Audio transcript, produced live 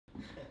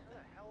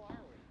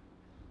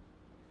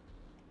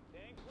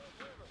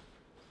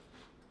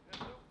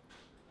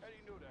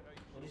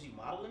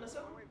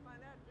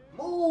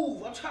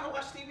I'm trying to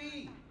watch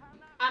TV.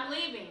 I'm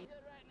leaving.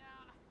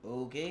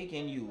 Okay,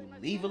 can you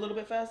leave a little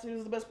bit faster? This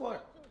is the best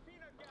part.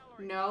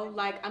 No,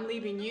 like I'm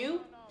leaving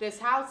you, this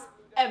house,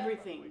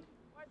 everything.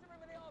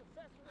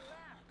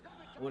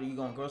 What are you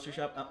going grocery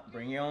shop?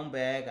 Bring your own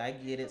bag. I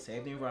get it.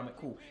 Save the environment.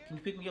 Cool. Can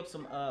you pick me up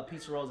some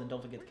pizza rolls and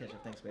don't forget the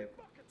ketchup? Thanks, babe.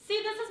 See,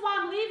 this is why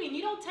I'm leaving.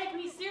 You don't take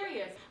me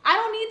serious. I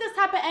don't need this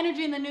type of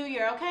energy in the new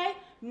year, okay?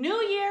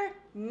 New year,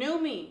 new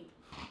me.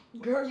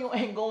 Girl, you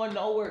ain't going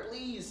nowhere.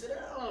 Please, sit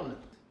down.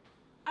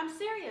 I'm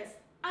serious.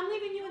 I'm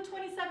leaving you in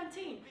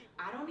 2017.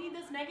 I don't need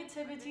this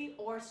negativity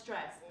or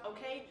stress,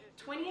 okay?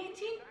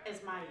 2018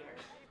 is my year.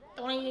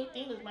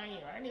 2018 is my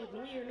year. I need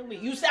new year, new me.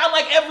 You sound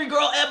like every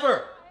girl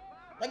ever.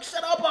 Like,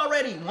 shut up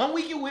already. 1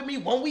 week you with me,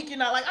 1 week you're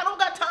not. Like, I don't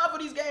got time for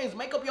these games.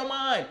 Make up your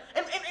mind.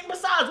 And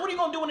besides, what are you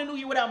going to do in the new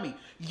year without me?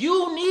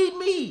 You need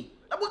me.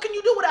 Like, what can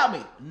you do without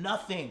me?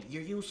 Nothing.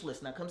 You're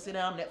useless. Now come sit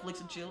down,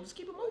 Netflix and chill. Just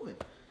keep it moving.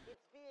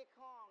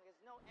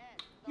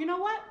 You know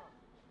what?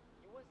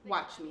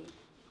 Watch me.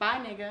 Bye,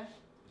 nigga.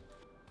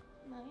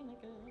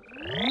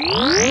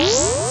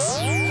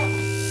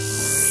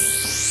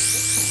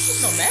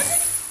 No magic?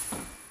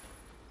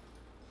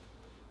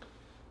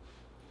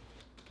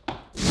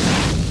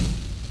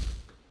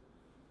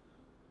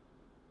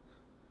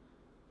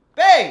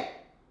 Babe!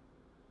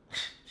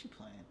 She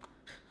playing.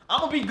 I'm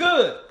gonna be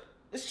good.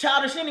 It's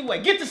childish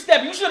anyway. Get the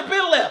step. You should have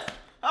been left.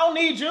 I don't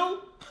need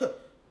you.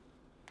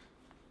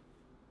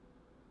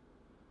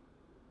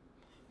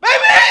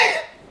 Baby!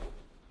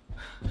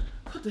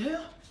 What the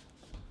hell?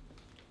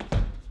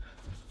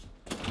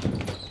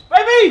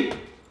 Baby!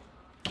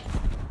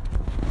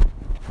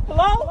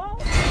 Hello?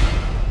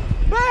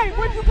 Babe,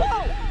 where'd you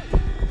go?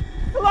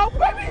 Hello,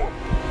 baby?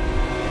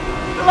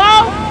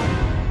 Hello?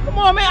 Come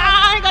on, man.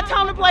 I ain't got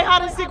time to play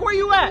hide and seek. Where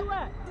you at?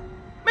 Man,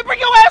 bring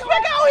your ass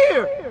back out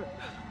here.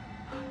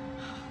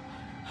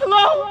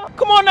 Hello?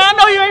 Come on now. I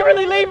know you ain't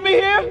really leaving me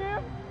here.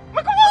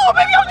 Man, come on,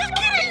 baby. I'm just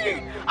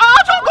kidding.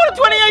 I'm trying to go to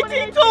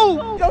 2018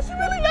 too. Yo, she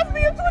really left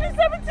me in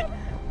 2017.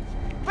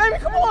 Baby,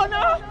 come on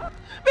now.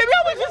 Baby,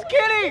 I was just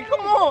kidding.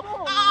 Come on.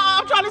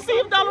 I'm trying to see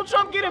if Donald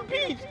Trump get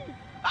impeached.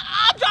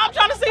 I'm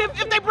trying to see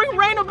if they bring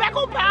Rainer back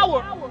on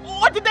power.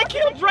 Or did they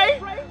kill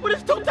Dre with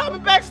his two-time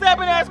and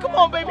backstabbing ass? Come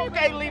on, baby. You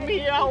can't leave me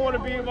here. I don't want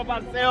to be here by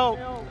myself.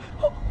 Man,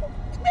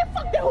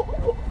 fuck that.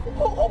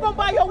 Who gonna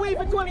buy your weed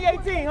for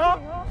 2018, huh?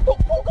 Who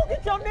gonna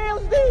get your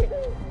nails did?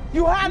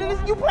 You hiding this?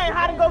 You playing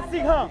hide and go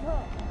seek, huh?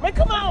 Man,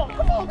 come on.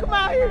 Come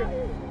out here.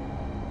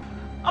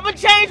 I'm a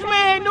changed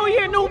man. New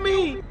year, new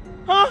me.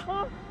 Huh?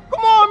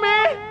 Come on,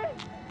 man.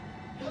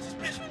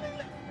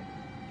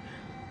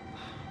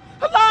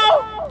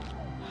 Hello?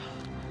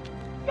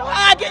 Yo,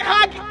 how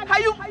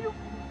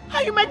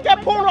you make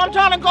that portal? I'm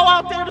trying to go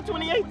out there to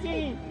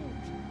 2018.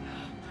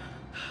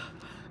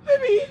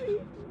 Baby.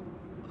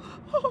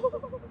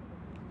 Oh,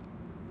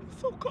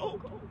 it's so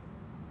cold.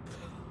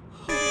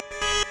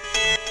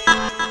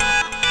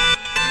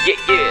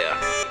 Yeah.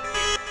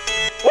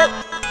 What?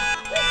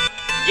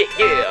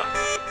 Yeah.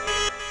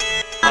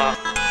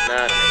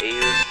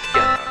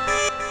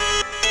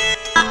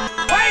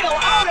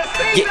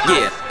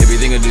 Yeah.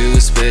 Everything I do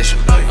is special.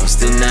 I'm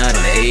still not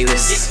on the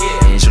A-list.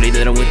 And surely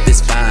that I'm with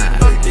this vibe.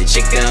 The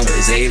chick down with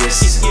his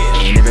A-list.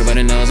 And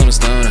everybody knows I'm a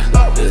stoner.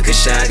 The good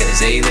shot got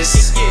his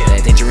A-list.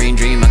 That tangerine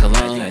dream my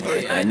cologne.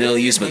 I know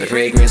you smell the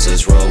fragrance,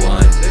 let's roll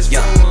one.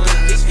 Yo.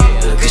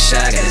 The good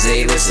shot got his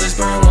A-list, let's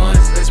burn one.